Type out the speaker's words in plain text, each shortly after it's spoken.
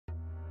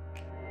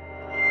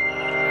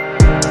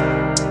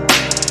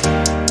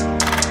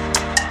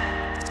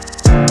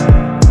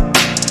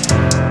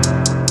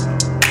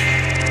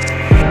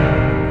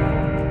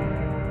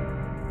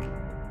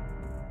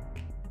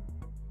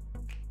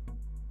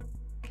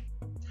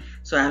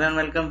So hello and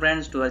welcome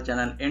friends to our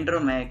channel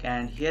Intro-Mech,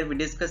 and here we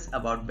discuss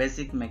about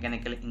basic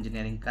mechanical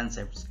engineering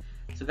concepts.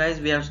 So guys,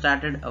 we have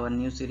started our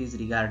new series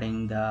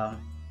regarding the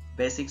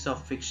basics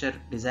of fixture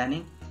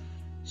designing.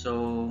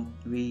 So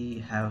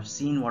we have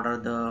seen what are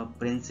the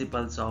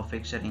principles of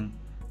fixturing.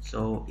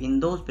 So in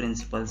those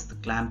principles, the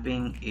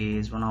clamping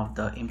is one of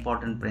the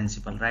important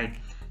principle, right?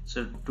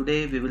 So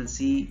today we will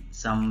see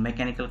some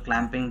mechanical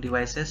clamping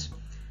devices,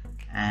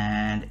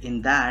 and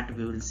in that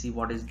we will see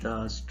what is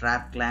the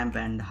strap clamp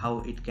and how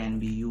it can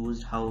be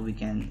used, how we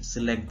can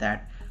select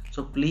that.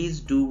 So please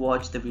do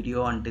watch the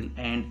video until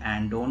end,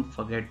 and don't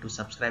forget to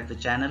subscribe the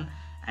channel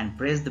and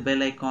press the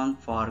bell icon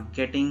for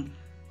getting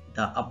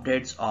the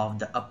updates of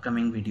the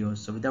upcoming videos.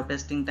 So without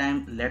wasting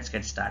time, let's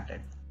get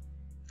started.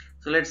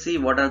 So let's see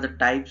what are the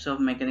types of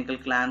mechanical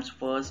clamps.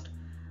 First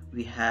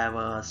we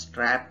have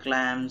strap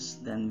clamps,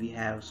 then we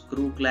have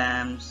screw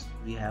clamps,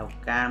 we have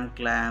cam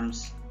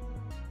clamps,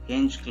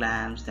 hinge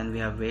clamps, then we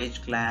have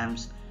wedge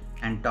clamps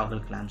and toggle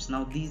clamps.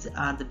 Now these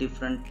are the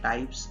different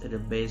types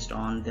based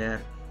on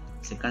their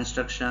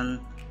construction,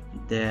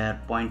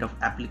 their point of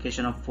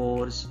application of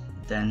force,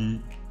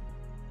 then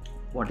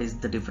what is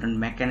the different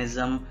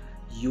mechanism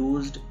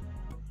used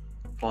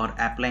for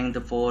applying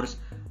the force.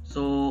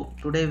 So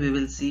today we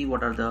will see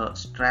what are the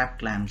strap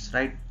clamps,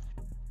 right?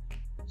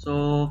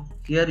 So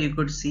here you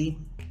could see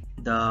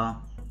the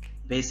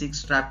basic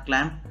strap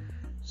clamp.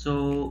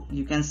 So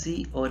you can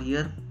see over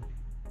here,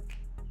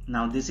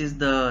 now this is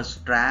the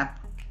strap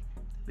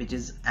which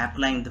is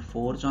applying the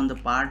force on the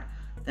part.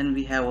 Then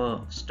we have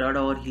a stud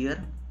over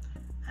here,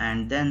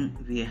 and then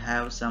we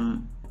have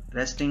some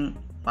resting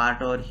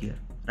part over here,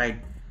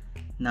 right?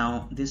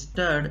 Now this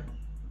stud,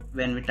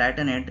 when we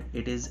tighten it,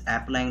 it is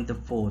applying the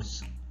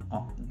force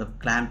of the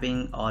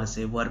clamping, or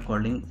say work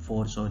holding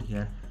force over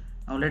here.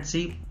 Now let's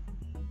see,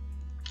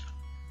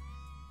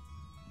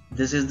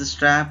 this is the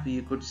strap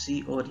you could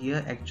see over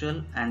here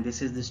actual, and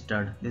this is the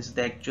stud, this is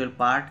the actual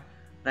part,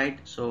 right?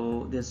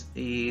 So this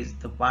is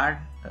the part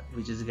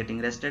which is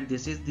getting rested.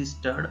 This is the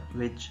stud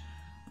which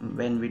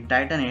when we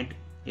tighten it,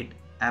 it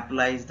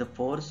applies the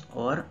force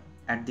or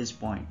at this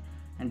point.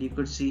 And you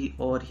could see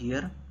over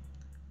here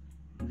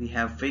we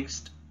have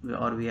fixed,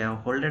 or we have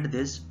holded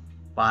this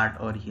part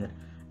over here.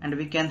 And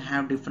we can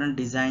have different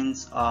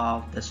designs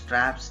of the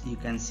straps. You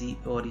can see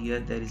over here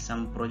there is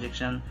some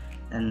projection,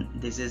 then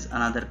this is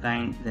another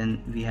kind,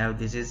 then we have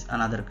this is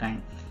another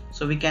kind.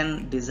 So we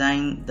can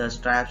design the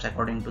straps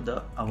according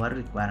to our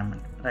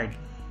requirement, right?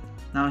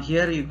 Now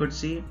here you could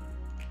see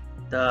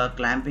the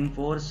clamping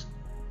force.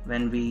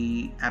 When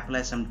we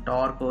apply some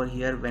torque over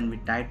here, when we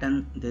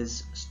tighten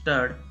this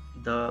stud,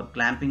 the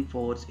clamping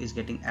force is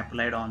getting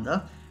applied on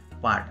the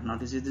part. Now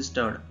this is the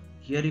stud.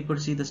 Here you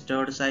could see the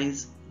stud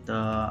size,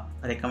 the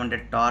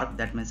recommended torque,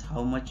 that means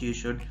how much you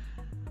should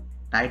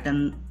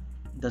tighten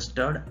the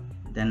stud,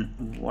 then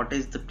what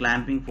is the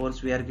clamping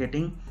force we are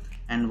getting,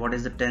 and what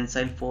is the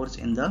tensile force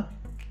in the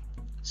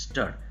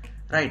stud,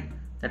 right?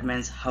 That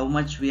means how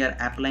much we are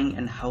applying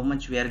and how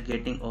much we are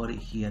getting over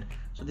here.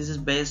 So this is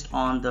based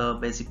on the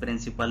basic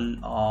principle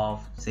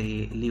of,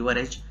 say,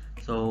 leverage.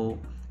 So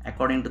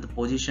according to the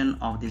position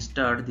of the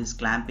stud, this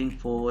clamping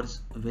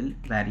force will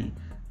vary.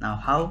 Now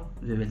how,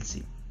 we will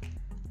see.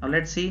 Now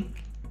let's see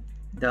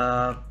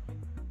the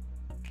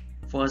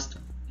first,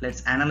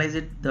 let's analyze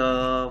it.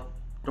 The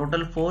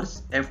total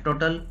force F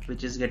total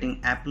which is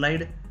getting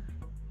applied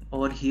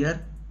over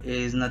here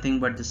is nothing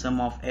but the sum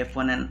of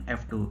F1 and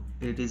F2.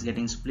 It is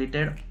getting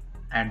splitted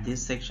at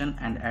this section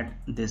and at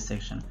this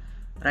section,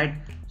 right?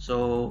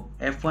 So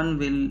F1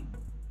 will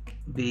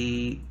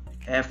be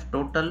F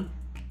total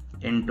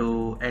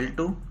into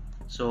L2.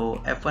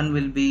 So F1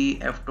 will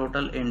be F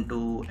total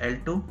into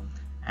L2,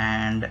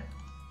 and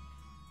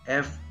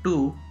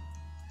F2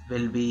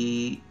 will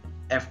be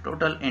F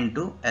total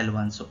into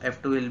L1. So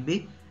F2 will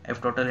be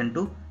F total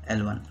into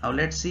L1. Now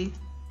let's see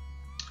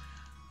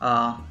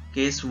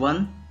case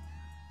 1.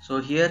 So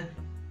here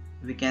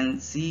we can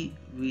see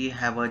we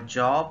have a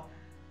job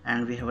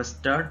and we have a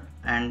stud,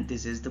 and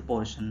this is the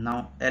portion.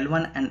 Now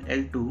L1 and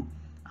L2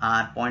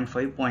 are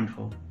 0.5,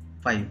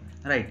 0.45,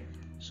 right?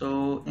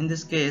 So in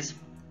this case,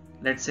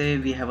 let's say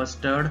we have a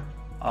stud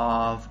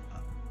of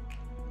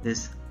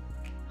this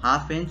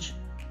 1/2 inch,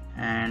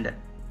 and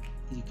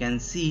you can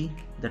see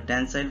the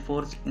tensile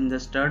force in the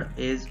stud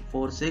is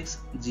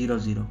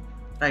 4600,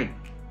 right?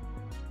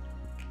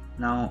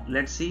 Now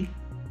let's see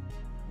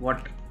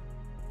what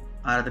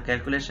are the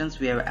calculations.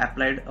 We have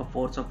applied a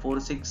force of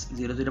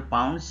 4600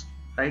 pounds,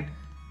 right?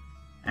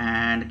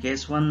 And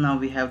case 1, now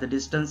we have the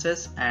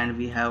distances and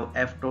we have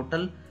F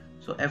total.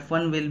 So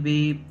F1 will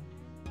be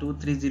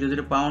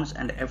 2300 pounds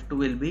and F2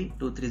 will be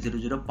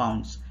 2300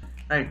 pounds,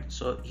 right?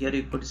 So here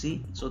you could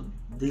see, so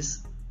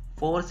this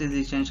force is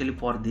essentially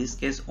for this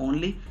case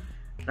only,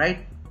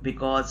 right?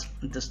 Because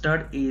the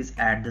stud is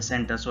at the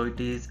center, so it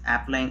is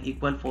applying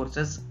equal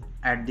forces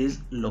at these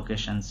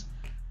locations,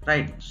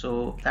 right?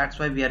 So that's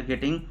why we are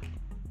getting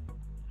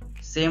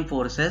same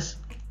forces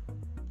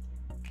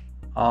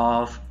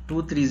of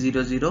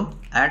 2300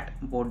 at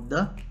both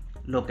the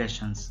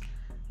locations.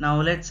 Now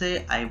let's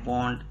say I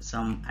want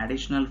some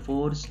additional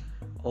force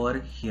over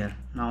here.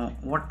 Now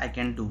what I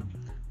can do,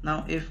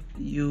 now if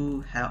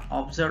you have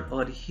observed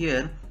over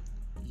here,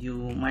 you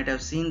might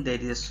have seen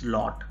there is a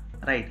slot,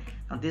 right?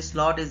 Now this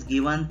slot is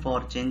given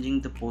for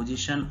changing the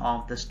position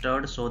of the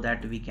stud so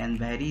that we can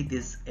vary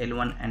this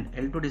L1 and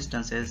L2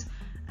 distances,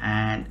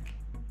 and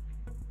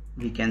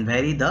we can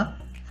vary the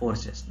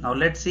forces. Now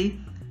let's see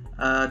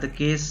the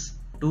case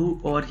 2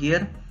 over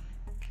here,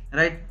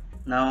 right?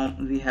 Now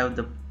we have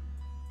the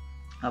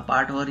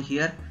part over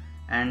here,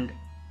 and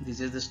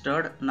this is the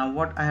stud. Now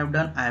what I have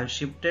done, I have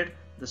shifted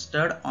the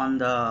stud on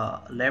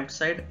the left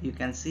side, you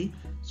can see,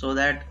 so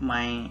that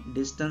my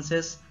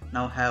distances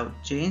now have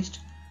changed.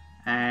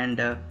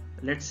 And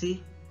let's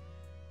see,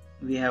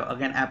 we have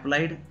again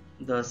applied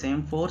the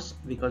same force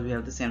because we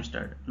have the same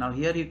stud. Now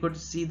here you could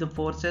see the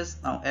forces.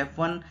 Now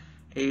F1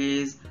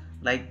 is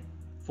like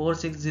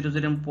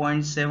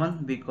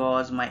 4600.7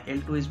 because my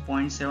L2 is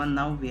 0.7.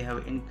 now we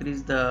have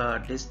increased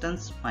the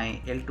distance,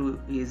 my L2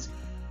 is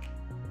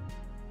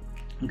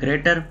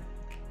greater,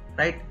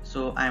 right?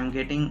 So I am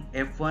getting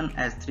F1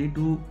 as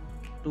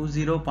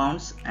 3220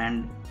 pounds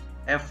and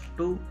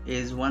F2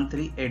 is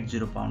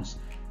 1380 pounds,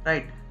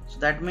 right? So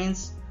that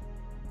means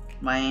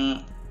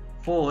my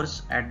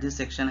force at this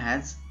section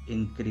has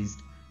increased.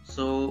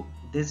 So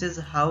this is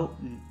how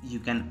you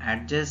can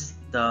adjust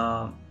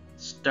the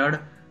stud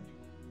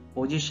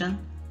position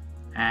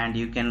and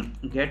you can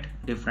get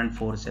different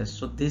forces.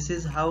 So this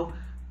is how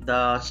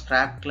the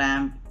strap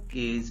clamp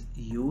is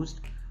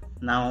used.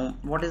 Now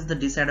what is the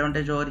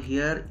disadvantage over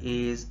here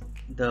is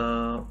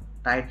the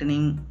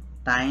tightening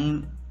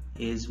time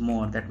is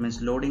more, that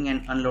means loading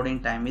and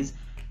unloading time is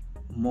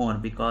more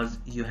because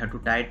you have to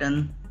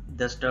tighten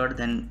the stud,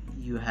 then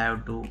you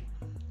have to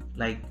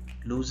like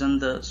loosen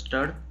the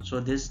stud, so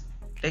this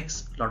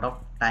takes a lot of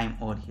time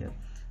over here,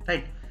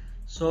 right?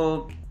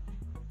 So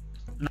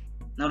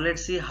now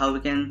let's see how we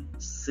can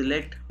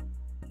select,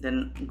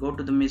 then go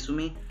to the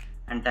Misumi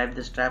and type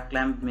the strap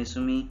clamp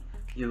Misumi.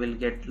 You will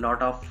get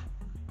lot of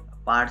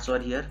parts over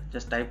here,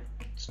 just type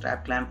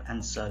strap clamp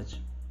and search.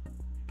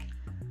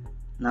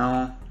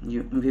 Now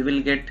we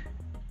will get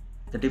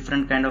the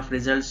different kind of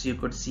results. You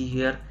could see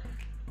here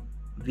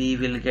we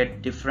will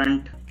get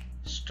different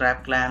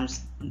strap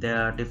clamps,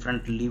 there are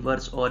different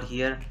levers over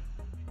here,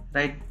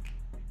 right?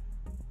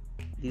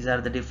 These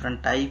are the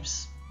different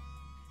types.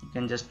 You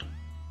can just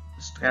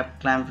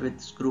strap clamp with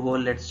screw hole.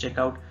 Let's check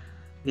out.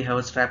 We have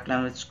a strap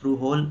clamp with screw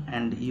hole,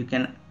 and you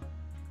can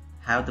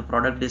have the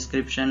product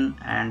description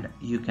and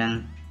you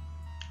can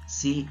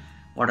see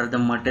what are the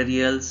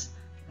materials,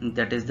 and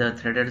that is the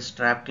threaded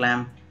strap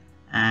clamp,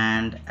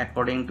 and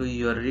according to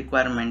your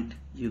requirement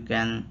you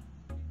can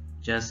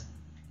just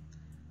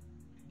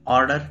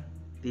order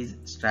these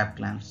strap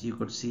clamps. You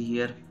could see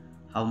here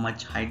how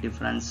much height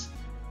difference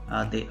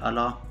they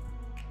allow,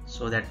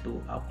 so that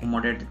to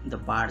accommodate the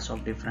parts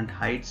of different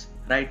heights,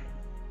 right?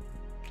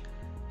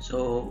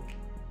 So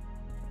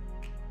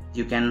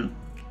you can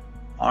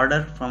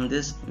order from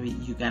this.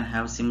 You can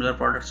have similar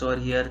products over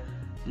here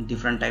in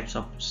different types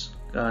of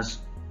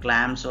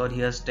clamps over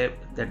here, step,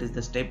 that is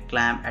the step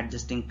clamp,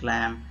 adjusting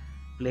clamp,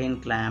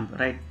 plain clamp,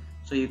 right?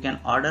 So you can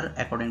order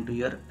according to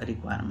your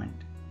requirement,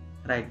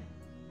 right?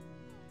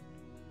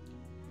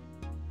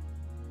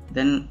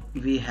 Then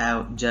we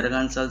have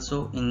jergens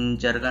also. In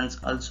jergens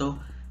also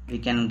we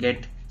can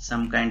get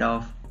some kind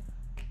of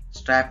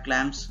strap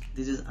clamps.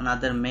 This is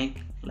another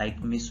make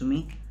like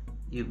Misumi.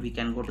 We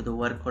can go to the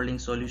work holding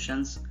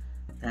solutions.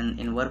 Then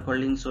in work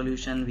holding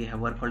solution we have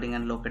work holding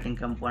and locating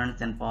components,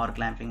 then power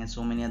clamping and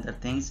so many other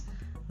things,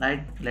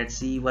 right? Let's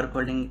see work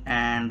holding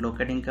and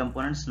locating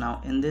components.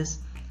 Now in this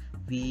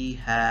we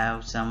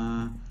have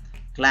some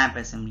clamp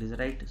assemblies,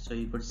 right? So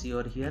you could see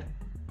over here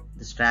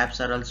the straps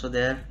are also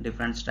there,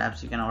 different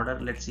straps you can order.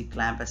 Let's see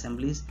clamp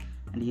assemblies,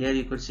 and here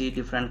you could see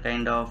different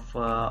kind of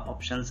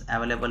options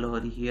available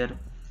over here,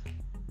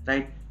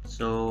 right?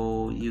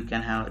 So you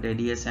can have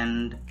radius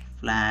and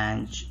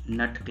flange,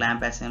 nut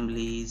clamp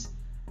assemblies,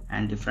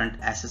 and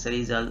different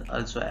accessories are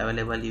also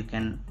available. You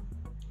can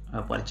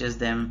purchase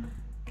them,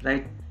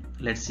 right?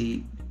 Let's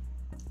see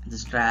the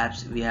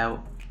straps. We have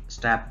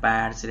strap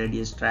pads,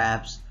 radius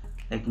straps,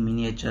 like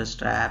miniature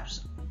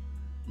straps,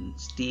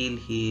 steel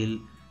heel,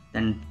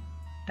 then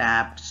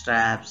tapped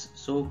straps.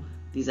 So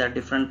these are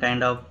different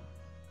kind of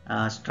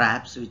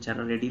straps which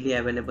are readily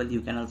available.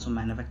 You can also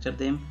manufacture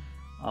them,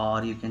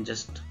 or you can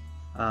just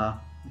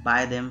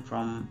buy them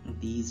from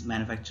these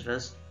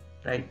manufacturers,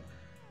 right?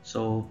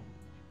 So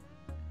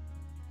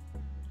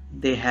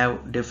they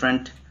have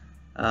different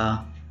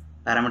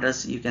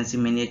parameters. You can see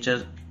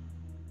miniature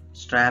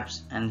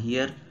straps, and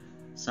here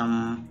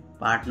some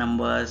part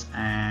numbers,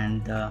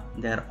 and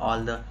there all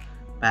the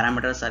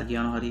parameters are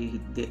given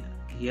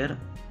here.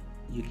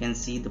 You can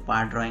see the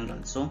part drawing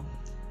also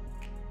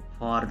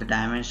for the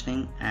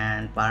dimensioning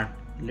and part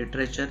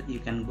literature. You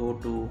can go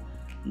to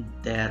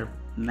their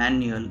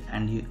manual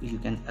and you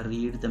can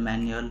read the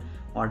manual,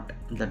 what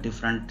the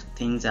different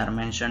things are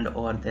mentioned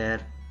over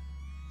there,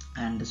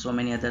 and so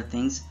many other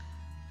things,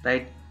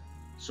 right?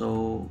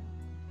 So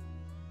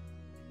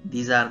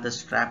these are the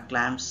strap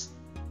clamps,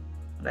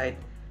 right?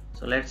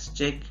 So let's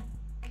check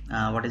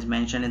what is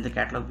mentioned in the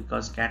catalog,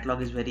 because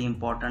catalog is very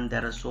important.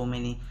 There are so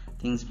many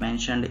things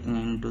mentioned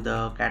into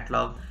the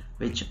catalog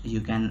which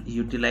you can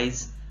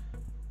utilize,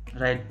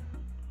 right?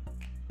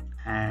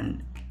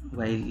 And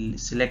while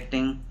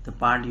selecting the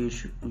part,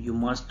 you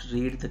must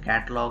read the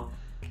catalog.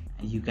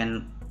 You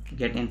can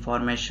get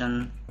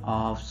information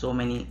of so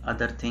many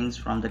other things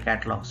from the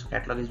catalog. So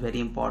catalog is very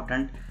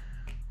important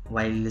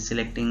while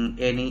selecting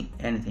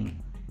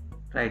anything,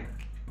 right?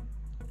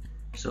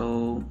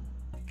 So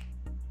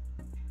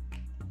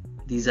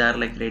these are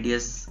like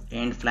radius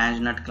and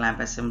flange nut clamp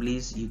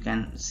assemblies. You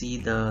can see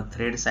the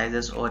thread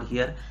sizes over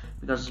here,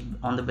 because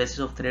on the basis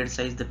of thread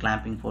size the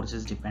clamping force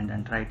is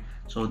dependent, right?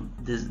 So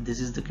this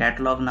is the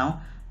catalog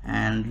now,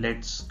 and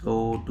let's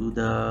go to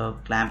the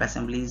clamp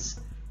assemblies,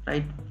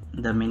 right?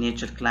 The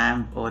miniature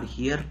clamp over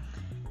here,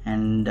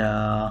 and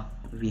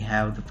we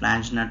have the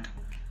flange nut,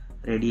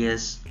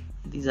 radius.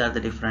 These are the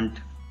different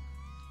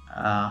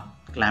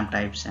clamp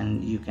types,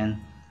 and you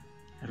can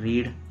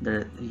read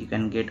you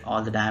can get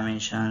all the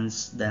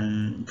dimensions,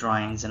 then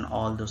drawings and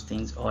all those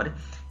things over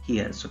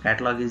here. So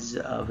catalog is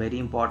very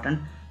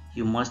important.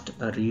 You must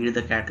read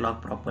the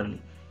catalog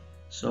properly.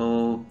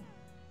 So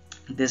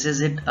this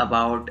is it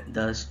about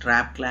the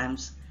strap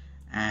clamps,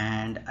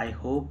 and I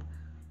hope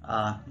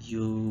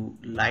you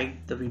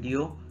liked the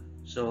video.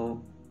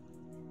 So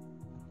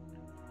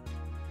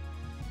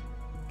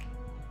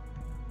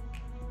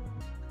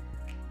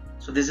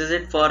this is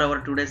it for our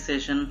today's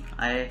session.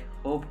 I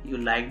hope you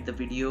liked the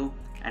video,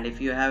 and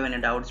if you have any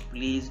doubts,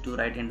 please do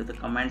write into the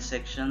comment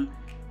section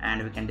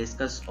and we can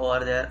discuss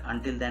over there.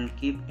 Until then,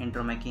 keep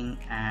intro making,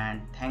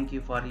 and thank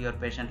you for your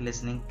patient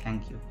listening.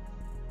 Thank you.